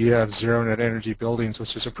idea of zero-net energy buildings,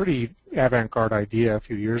 which is a pretty avant-garde idea a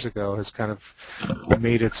few years ago, has kind of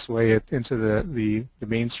made its way into the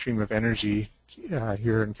mainstream of energy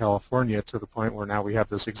here in California, to the point where now we have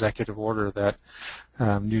this executive order that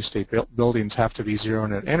new state buildings have to be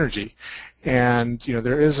zero-net energy. And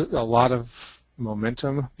there is a lot of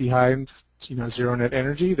momentum behind zero-net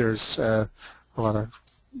energy. There's a lot of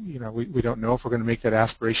we don't know if we're going to make that those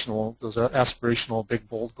aspirational big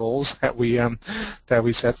bold goals that we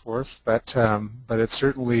set forth, but it's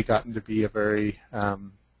certainly gotten to be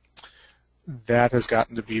that has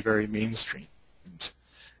gotten to be very mainstream.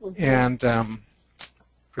 And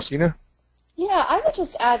Christina? Yeah, I would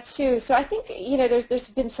just add too. So I think there's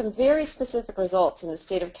been some very specific results in the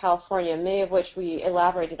state of California, many of which we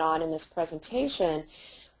elaborated on in this presentation.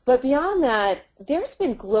 But beyond that, there's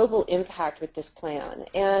been global impact with this plan,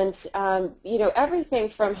 and everything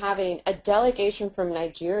from having a delegation from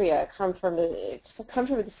Nigeria come from the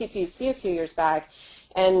CPUC a few years back,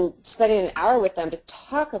 and spending an hour with them to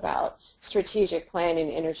talk about strategic planning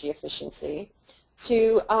and energy efficiency,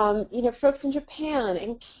 to folks in Japan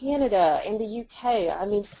and Canada and the UK. I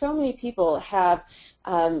mean, so many people have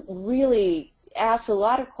really asked a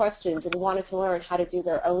lot of questions and wanted to learn how to do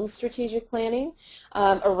their own strategic planning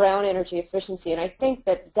around energy efficiency. And I think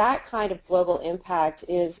that kind of global impact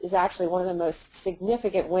is actually one of the most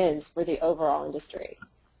significant wins for the overall industry.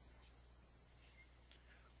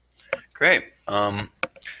 Great.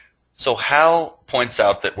 So Hal points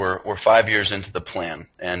out that we're 5 years into the plan,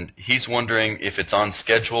 and he's wondering if it's on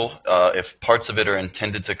schedule, if parts of it are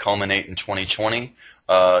intended to culminate in 2020.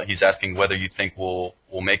 He's asking whether you think we'll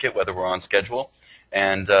make it, whether we're on schedule.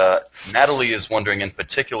 And Natalie is wondering in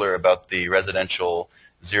particular about the residential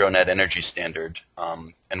zero-net energy standard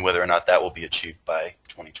and whether or not that will be achieved by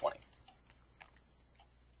 2020.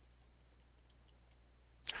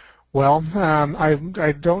 Well,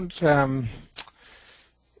 I don't.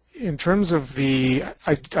 In terms of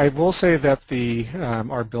I will say that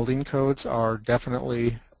our building codes are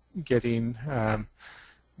definitely getting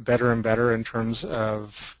better and better in terms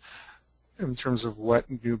of in terms of what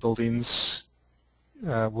new buildings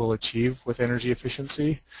will achieve with energy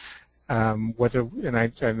efficiency. Whether, and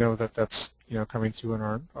I know that that's coming through in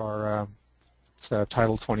our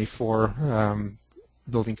Title 24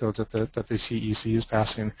 building codes that the CEC is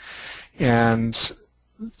passing, and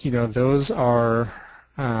those are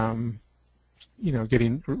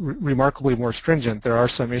getting remarkably more stringent. There are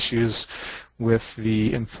some issues with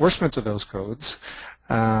the enforcement of those codes,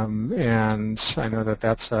 and I know that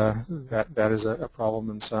that is a problem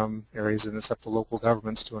in some areas, and it's up to local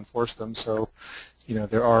governments to enforce them. So,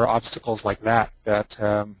 there are obstacles like that that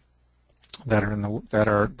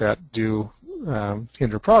do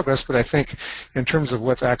hinder progress. But I think, in terms of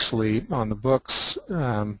what's actually on the books,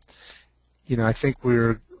 I think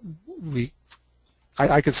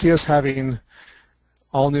I could see us having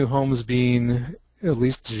all new homes being at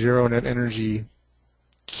least zero net energy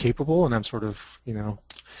capable, and I'm sort of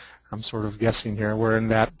guessing here, wherein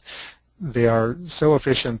that they are so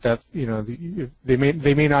efficient that they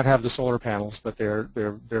may not have the solar panels, but they're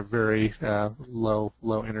very low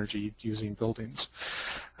energy using buildings.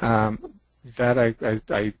 That I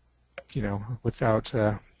without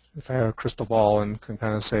if I have a crystal ball and can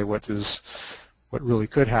kind of say what really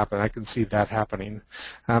could happen, I can see that happening.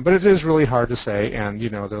 But it is really hard to say, and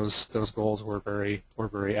those goals were very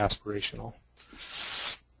aspirational.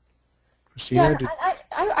 Christina,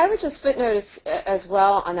 I would just footnote as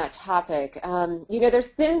well on that topic. There's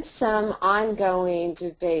been some ongoing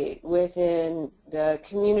debate within the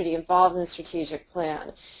community involved in the strategic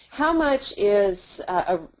plan. How much is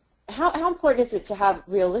how important is it to have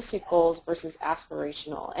realistic goals versus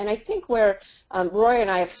aspirational? And I think where Roy and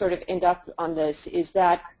I have sort of ended up on this is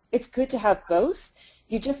that it's good to have both.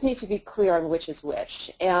 You just need to be clear on which is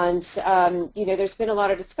which. And, there's been a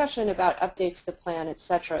lot of discussion about updates to the plan, et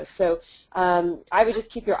cetera. So I would just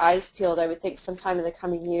keep your eyes peeled. I would think sometime in the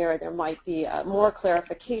coming year there might be more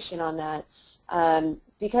clarification on that,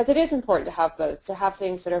 because it is important to have both, to have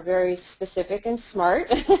things that are very specific and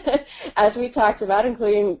smart, as we talked about,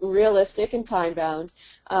 including realistic and time-bound.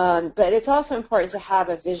 But it's also important to have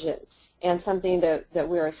a vision and something that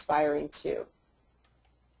we're aspiring to.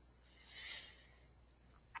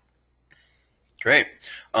 Great.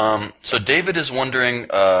 So David is wondering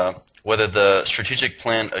whether the strategic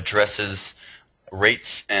plan addresses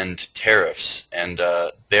rates and tariffs and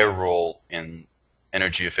their role in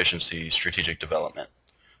energy efficiency strategic development.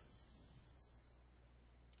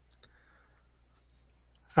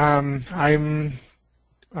 I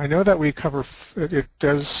know that we cover, it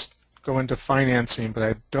does go into financing, but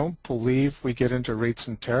I don't believe we get into rates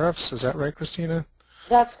and tariffs. Is that right, Christina?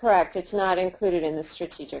 That's correct. It's not included in the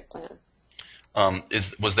strategic plan.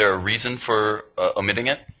 Was there a reason for omitting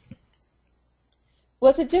it? Well,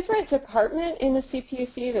 it's a different department in the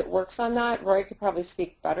CPUC that works on that. Roy could probably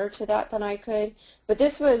speak better to that than I could. But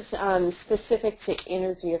this was specific to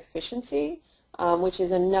energy efficiency, which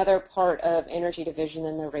is another part of energy division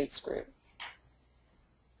in the rates group.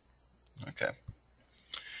 Okay.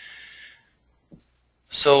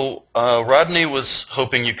 So Rodney was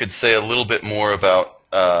hoping you could say a little bit more about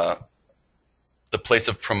the place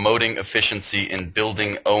of promoting efficiency in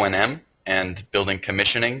building O&M and building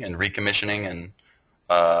commissioning and recommissioning and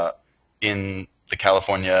in the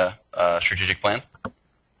California strategic plan.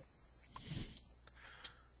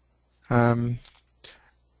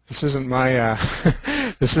 This isn't my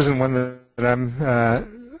this isn't one that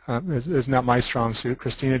I'm is not my strong suit.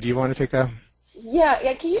 Christina, do you want to take a?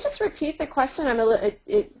 Yeah. Can you just repeat the question?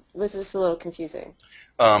 It was just a little confusing.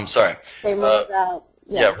 Sorry. Say more about.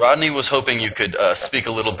 Yeah, Rodney was hoping you could speak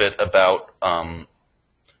a little bit about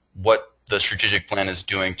what the strategic plan is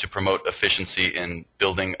doing to promote efficiency in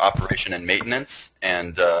building operation and maintenance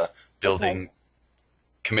and building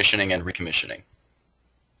commissioning and recommissioning.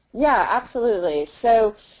 Yeah, absolutely.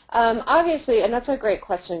 So obviously, and that's a great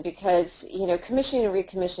question because, commissioning and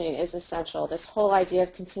recommissioning is essential. This whole idea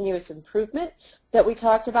of continuous improvement that we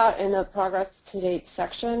talked about in the progress to date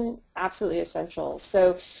section, absolutely essential.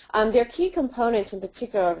 So there are key components in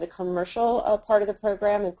particular of the commercial part of the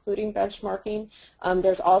program, including benchmarking.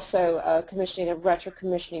 There's also commissioning and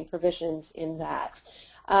retro-commissioning provisions in that.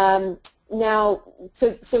 Now,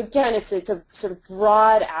 so again, it's a sort of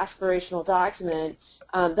broad aspirational document.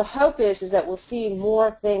 The hope is that we'll see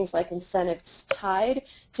more things like incentives tied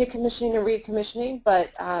to commissioning and recommissioning,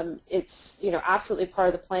 but it's absolutely part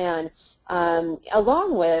of the plan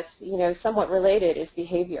Along with, somewhat related is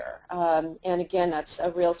behavior. And again, that's a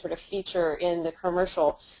real sort of feature in the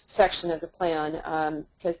commercial section of the plan,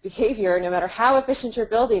 because behavior, no matter how efficient your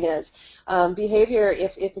building is, behavior,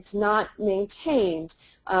 if it's not maintained,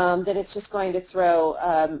 then it's just going to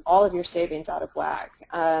throw all of your savings out of whack.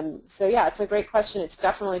 So yeah, it's a great question. It's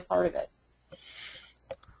definitely part of it.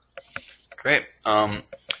 Great.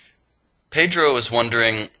 Pedro is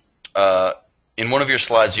wondering, in one of your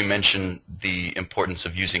slides you mentioned the importance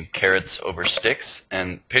of using carrots over sticks,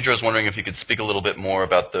 and Pedro is wondering if you could speak a little bit more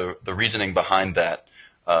about the reasoning behind that,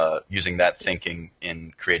 using that thinking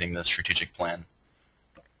in creating the strategic plan.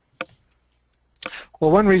 Well,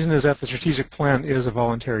 one reason is that the strategic plan is a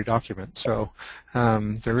voluntary document, so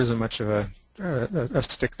there isn't much of a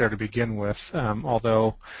stick there to begin with,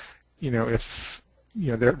 although, if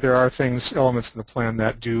there are elements in the plan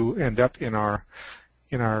that do end up in our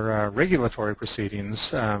regulatory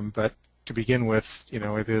proceedings, but to begin with,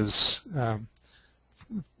 it is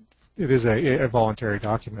a voluntary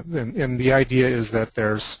document, and the idea is that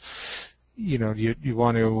there's, you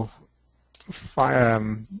want to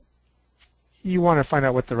find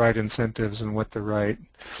out what the right incentives and what the right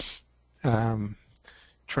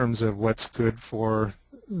terms of what's good for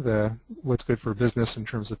business in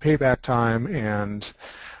terms of payback time, and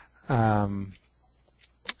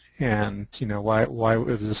why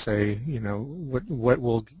is this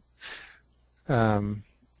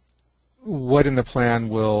what in the plan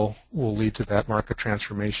will lead to that market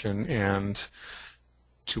transformation and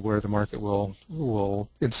to where the market will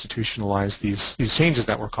institutionalize these changes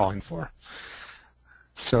that we're calling for.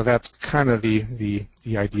 So that's kind of the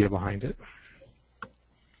idea behind it.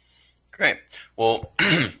 Great. Well,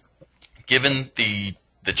 given the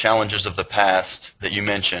challenges of the past that you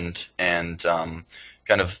mentioned, and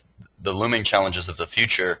kind of the looming challenges of the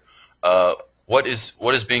future, what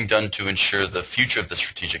is being done to ensure the future of the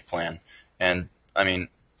strategic plan? And I mean,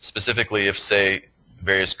 specifically, if say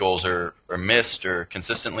various goals are missed or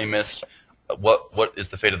consistently missed, what is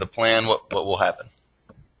the fate of the plan? What will happen?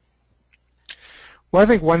 Well, I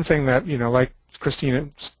think one thing that, like Christina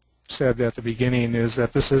said at the beginning, is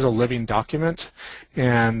that this is a living document,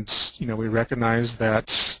 and we recognize that,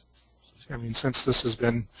 since this has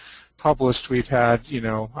been published, we've had,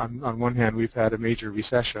 on one hand, we've had a major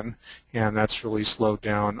recession, and that's really slowed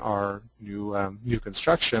down our new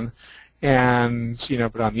construction, and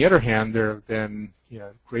but on the other hand, there have been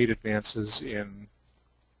great advances in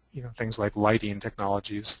things like lighting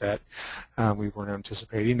technologies that we weren't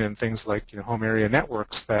anticipating, and things like home area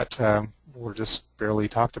networks that were just barely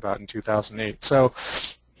talked about in 2008. So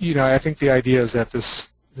I think the idea is that this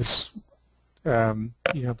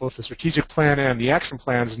both the strategic plan and the action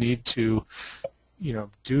plans need to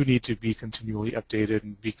need to be continually updated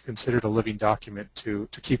and be considered a living document to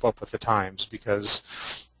keep up with the times,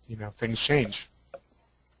 because things change.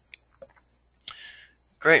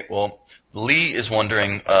 Great. Well, Lee is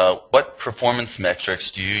wondering, what performance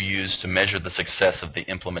metrics do you use to measure the success of the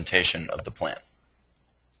implementation of the plan?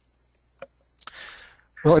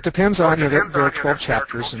 Well, it depends on, there are 12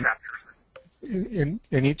 chapters, and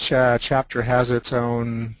each chapter has its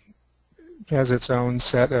own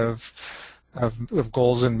set of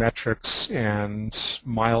goals and metrics and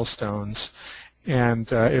milestones,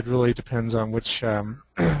 and it really depends on which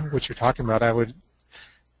what you're talking about. I would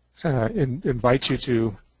invite you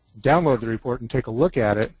to download the report and take a look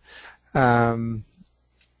at it,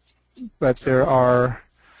 but there are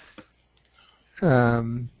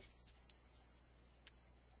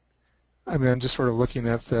I'm just sort of looking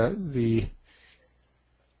at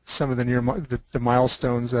some of the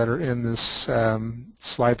milestones that are in this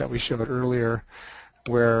slide that we showed earlier,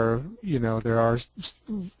 where there are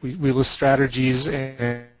we list strategies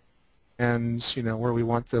and where we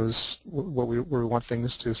want where we want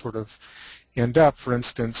things to sort of end up. For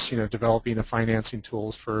instance, developing a financing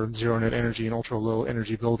tools for zero net energy and ultra low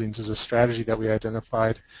energy buildings is a strategy that we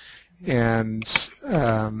identified, and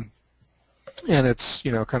it's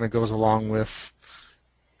kind of goes along with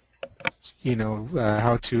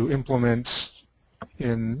how to implement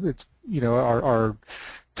our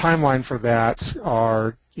timeline for that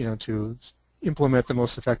are to implement the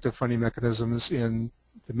most effective funding mechanisms in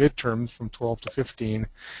the midterms from 12 to 15,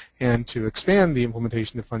 and to expand the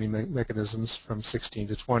implementation of funding mechanisms from 16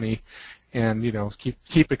 to 20, and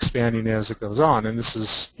keep expanding as it goes on. And this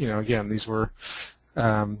is again, these were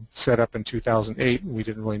set up in 2008, and we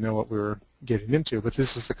didn't really know what we were getting into, but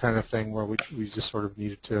this is the kind of thing where we just sort of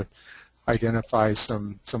needed to identify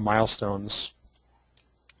some milestones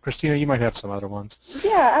Christina, you might have some other ones.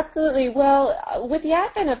 Yeah, absolutely. Well, with the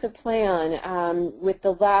advent of the plan, with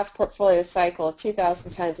the last portfolio cycle of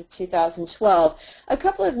 2010 to 2012, a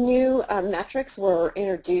couple of new metrics were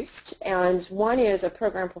introduced, and one is a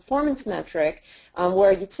program performance metric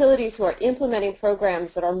where utilities who are implementing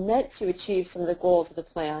programs that are meant to achieve some of the goals of the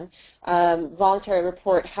plan voluntarily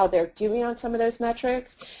report how they're doing on some of those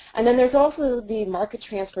metrics. And then there's also the market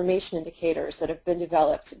transformation indicators that have been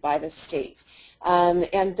developed by the state.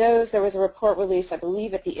 And those, there was a report released, I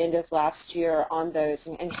believe, at the end of last year on those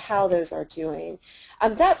and how those are doing.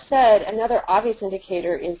 That said, another obvious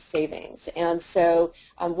indicator is savings. And so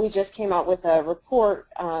we just came out with a report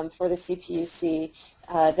for the CPUC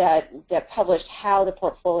that published how the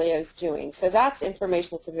portfolio is doing. So that's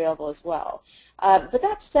information that's available as well. But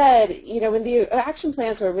that said, you know, when the action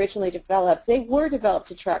plans were originally developed, they were developed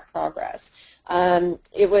to track progress.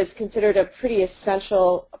 It was considered a pretty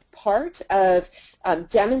essential part of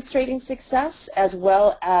demonstrating success, as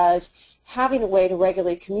well as having a way to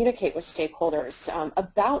regularly communicate with stakeholders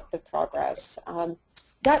about the progress.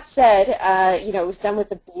 That said, you know, it was done with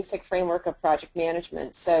the basic framework of project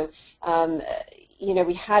management. So, you know,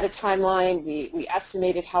 we had a timeline, we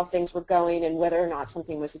estimated how things were going and whether or not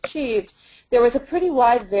something was achieved. There was a pretty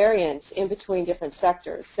wide variance in between different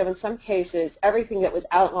sectors. So in some cases, everything that was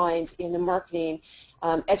outlined in the marketing,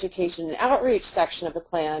 education, and outreach section of the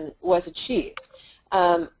plan was achieved.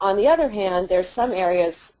 On the other hand, there's some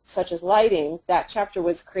areas, such as lighting, that chapter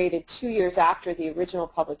was created 2 years after the original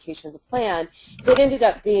publication of the plan, that ended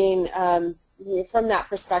up being, from that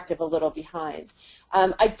perspective, a little behind.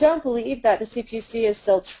 I don't believe that the CPUC is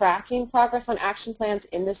still tracking progress on action plans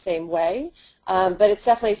in the same way, but it's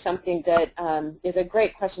definitely something that is a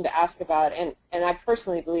great question to ask about, and I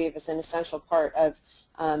personally believe is an essential part of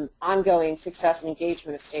ongoing success and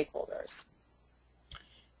engagement of stakeholders.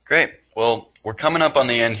 Great. Well, we're coming up on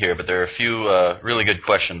the end here, but there are a few really good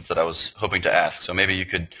questions that I was hoping to ask. So maybe you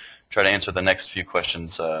could try to answer the next few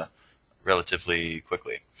questions relatively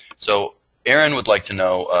quickly. So Aaron would like to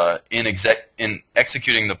know, in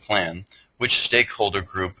executing the plan, which stakeholder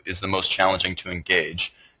group is the most challenging to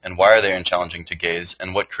engage, and why are they challenging to engage,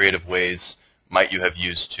 and what creative ways might you have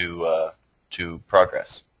used to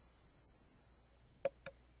progress?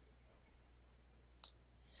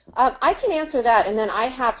 I can answer that, and then I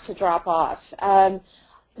have to drop off.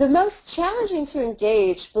 The most challenging to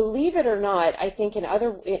engage, believe it or not, I think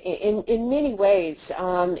in many ways,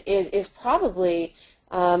 is probably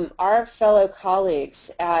our fellow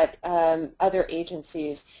colleagues at other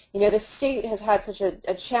agencies. You know, the state has had such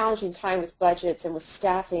a challenging time with budgets and with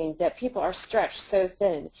staffing that people are stretched so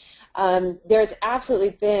thin. There's absolutely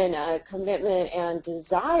been a commitment and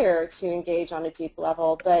desire to engage on a deep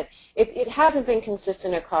level, but it hasn't been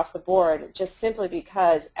consistent across the board, just simply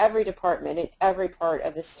because every department in every part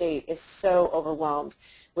of the state is so overwhelmed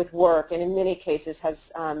with work, and in many cases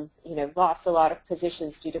has you know, lost a lot of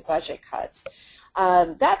positions due to budget cuts.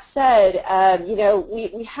 That said, you know,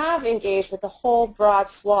 we have engaged with a whole broad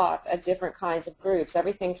swath of different kinds of groups,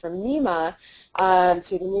 everything from NEMA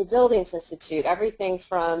to the New Buildings Institute, everything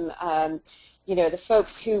from, you know, the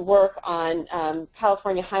folks who work on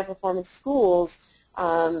California high-performance schools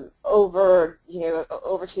over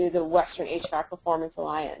to the Western HVAC Performance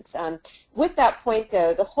Alliance. With that point,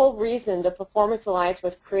 though, the whole reason the Performance Alliance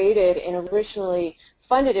was created and originally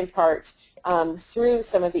funded in part through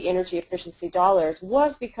some of the energy efficiency dollars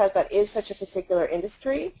was because that is such a particular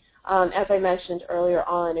industry. As I mentioned earlier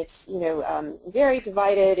on, it's, you know, very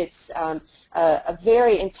divided. It's a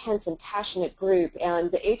very intense and passionate group, and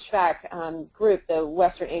the HVAC group, the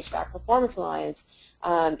Western HVAC Performance Alliance,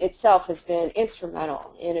 itself has been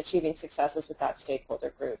instrumental in achieving successes with that stakeholder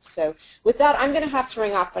group. So with that, I'm going to have to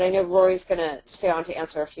ring off, but I know Rory's going to stay on to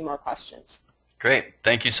answer a few more questions. Great.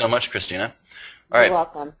 Thank you so much, Christina. All right. You're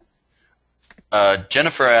welcome.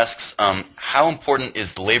 Jennifer asks, how important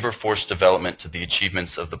is labor force development to the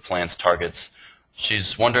achievements of the plan's targets?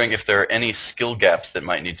 She's wondering if there are any skill gaps that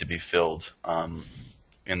might need to be filled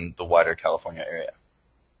in the wider California area.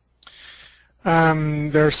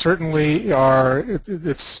 There certainly are.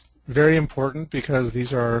 It's very important because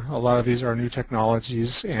a lot of these are new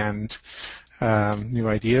technologies and new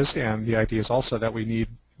ideas, and the idea is also that we need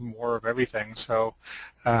more of everything. So,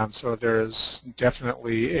 so there is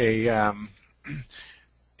definitely a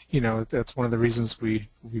you know, that's one of the reasons we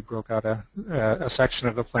broke out a section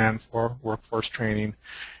of the plan for workforce training.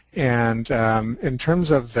 And in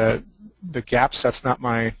terms of the gaps, that's not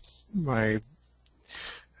my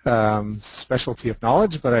specialty of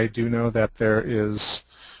knowledge, but I do know that there is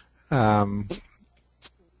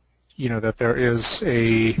you know, that there is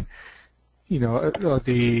a, you know,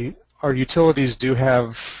 the our utilities do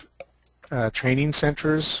have training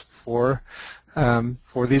centers for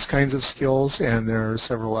these kinds of skills, and there are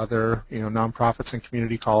several other nonprofits and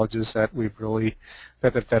community colleges that we've really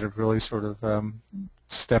that have really sort of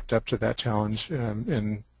stepped up to that challenge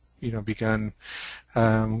and begun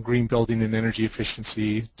green building and energy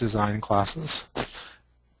efficiency design classes.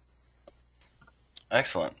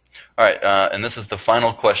 Excellent. All right, and this is the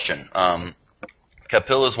final question.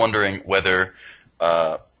 Capil is wondering whether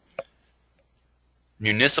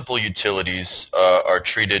municipal utilities are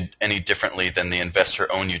treated any differently than the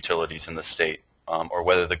investor-owned utilities in the state, or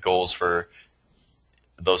whether the goals for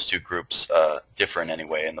those two groups differ in any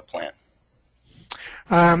way in the plan.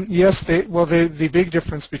 Yes, the big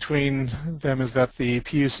difference between them is that the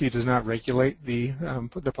PUC does not regulate the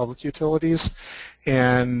public utilities,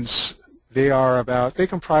 and they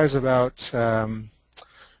comprise about 20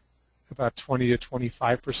 to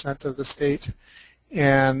 25% of the state,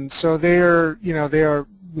 and so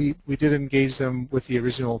we did engage them with the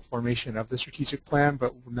original formation of the strategic plan,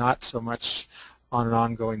 but not so much on an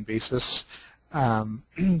ongoing basis,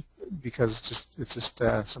 because it's just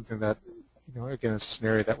something that again, it's just an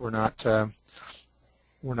area that we're not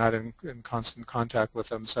in constant contact with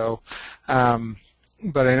them. So,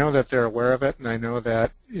 but I know that they're aware of it, and I know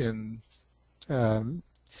that in the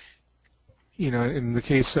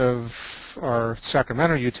case of our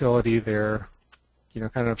Sacramento utility, they're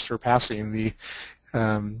kind of surpassing the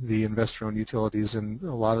investor-owned utilities in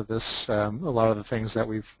a lot of this, a lot of the things that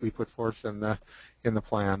we put forth in the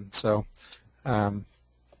plan. So,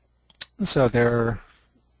 so they're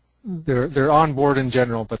on board in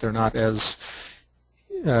general, but they're not as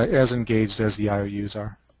engaged as the IOUs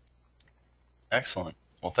are. Excellent.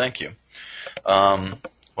 Well, thank you.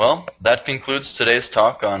 Well, that concludes today's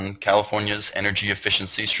talk on California's Energy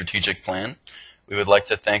Efficiency Strategic Plan. We would like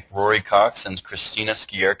to thank Rory Cox and Christina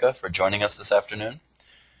Skierka for joining us this afternoon.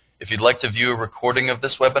 If you'd like to view a recording of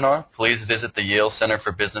this webinar, please visit the Yale Center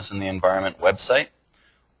for Business and the Environment website.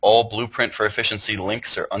 All Blueprint for Efficiency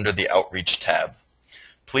links are under the Outreach tab.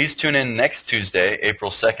 Please tune in next Tuesday, April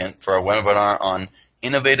 2nd, for our webinar on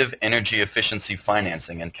Innovative Energy Efficiency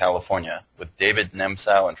Financing in California with David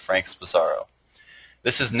Nemsow and Frank Sposaro.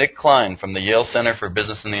 This is Nick Klein from the Yale Center for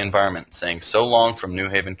Business and the Environment saying so long from New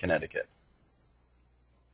Haven, Connecticut.